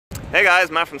Hey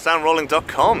guys, Matt from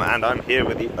soundrolling.com, and I'm here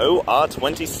with the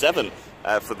OR-27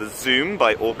 for the Zoom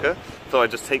by Orca. Thought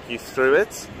I'd just take you through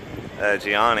it.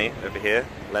 Gianni over here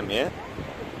lent me it.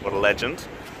 What a legend.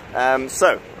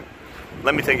 So,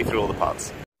 let me take you through all the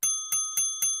parts.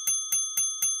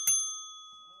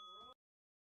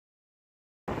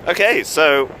 Okay,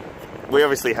 so we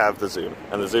obviously have the Zoom,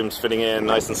 and the Zoom's fitting in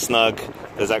nice and snug.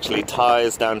 There's actually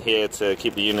ties down here to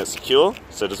keep the unit secure,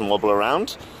 so it doesn't wobble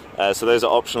around. So those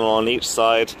are optional on each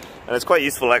side, and it's quite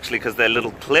useful actually because they're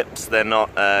little clips. They're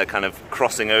not kind of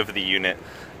crossing over the unit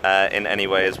in any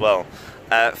way as well.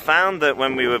 Found that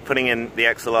when we were putting in the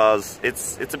XLRs,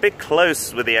 it's a bit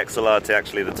close with the XLR to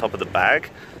actually the top of the bag,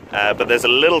 but there's a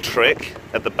little trick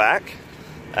at the back,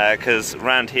 because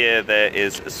around here there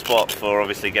is a spot for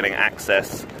obviously getting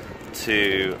access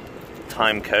to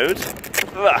time code,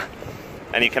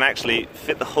 and you can actually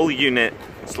fit the whole unit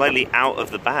slightly out of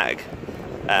the bag.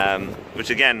 Which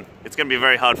again, it's going to be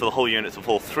very hard for the whole unit to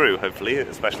fall through, hopefully,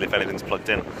 especially if anything's plugged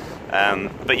in.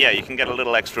 But yeah, you can get a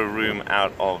little extra room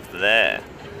out of there.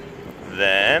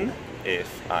 Then,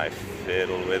 if I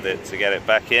fiddle with it to get it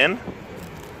back in,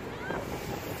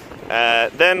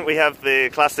 then we have the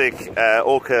classic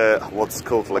Orca, what's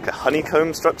called like a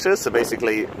honeycomb structure. So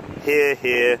basically, here,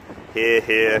 here, here,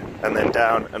 here, and then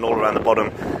down and all around the bottom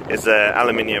is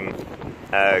aluminium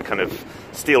kind of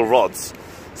steel rods.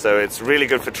 So it's really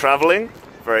good for traveling,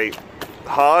 very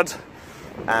hard.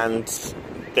 And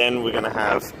then we're going to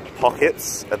have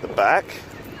pockets at the back,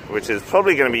 which is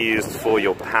probably going to be used for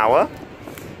your power.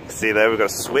 See there, we've got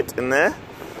a swit in there.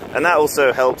 And that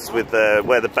also helps with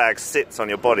where the bag sits on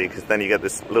your body, because then you get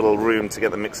this little room to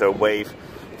get the mixer away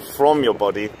from your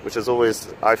body, which is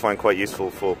always, I find, quite useful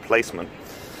for placement.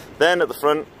 Then at the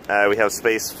front, we have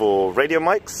space for radio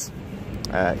mics.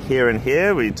 Here and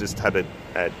here, we just had a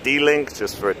D-Link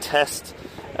just for a test,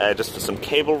 just for some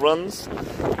cable runs,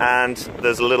 and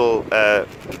there's a little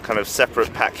kind of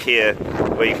separate pack here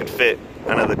where you can fit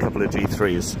another couple of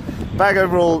G3s. Bag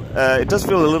overall, it does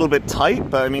feel a little bit tight,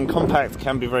 but I mean compact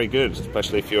can be very good,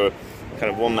 especially if you're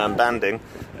kind of one-man banding.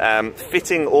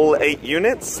 Fitting all 8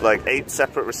 units, like 8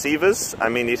 separate receivers, I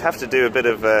mean you'd have to do a bit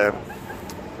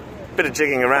of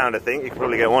jigging around. I think you could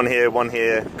probably get one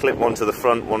here, clip one to the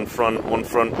front, one front, one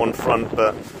front, one front,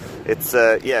 but it's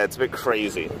yeah, it's a bit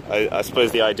crazy. I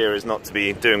suppose the idea is not to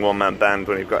be doing one-man band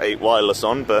when you've got 8 wireless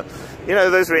on, but you know,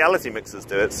 those reality mixers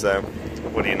do it, so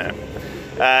what do you know.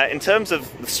 In terms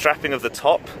of the strapping of the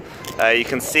top, you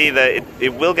can see that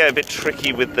it will get a bit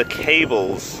tricky with the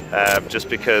cables, just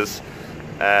because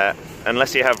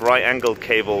unless you have right-angled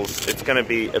cables, it's going to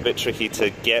be a bit tricky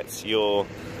to get your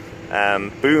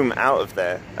boom out of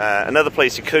there. Another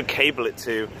place you could cable it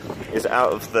to is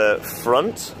out of the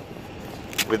front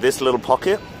with this little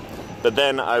pocket, but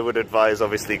then I would advise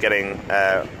obviously getting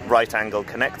right angle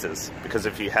connectors, because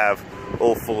if you have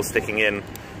all 4 sticking in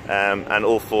and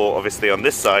all 4 obviously on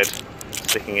this side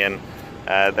sticking in,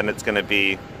 then it's going to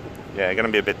be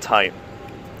a bit tight.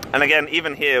 And again,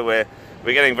 even here we're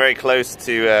getting very close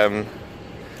to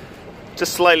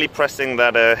just slightly pressing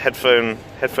that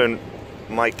headphone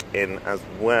mic in as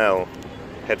well,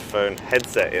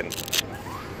 headset in.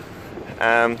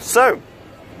 So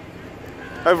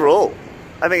overall,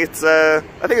 I think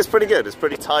it's pretty good. It's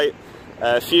pretty tight.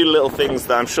 A few little things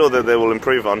that I'm sure that they will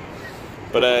improve on.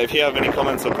 But if you have any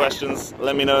comments or questions,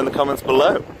 let me know in the comments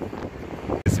below.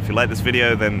 If you like this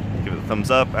video, then give it a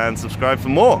thumbs up and subscribe for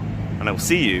more. And I will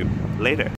see you later.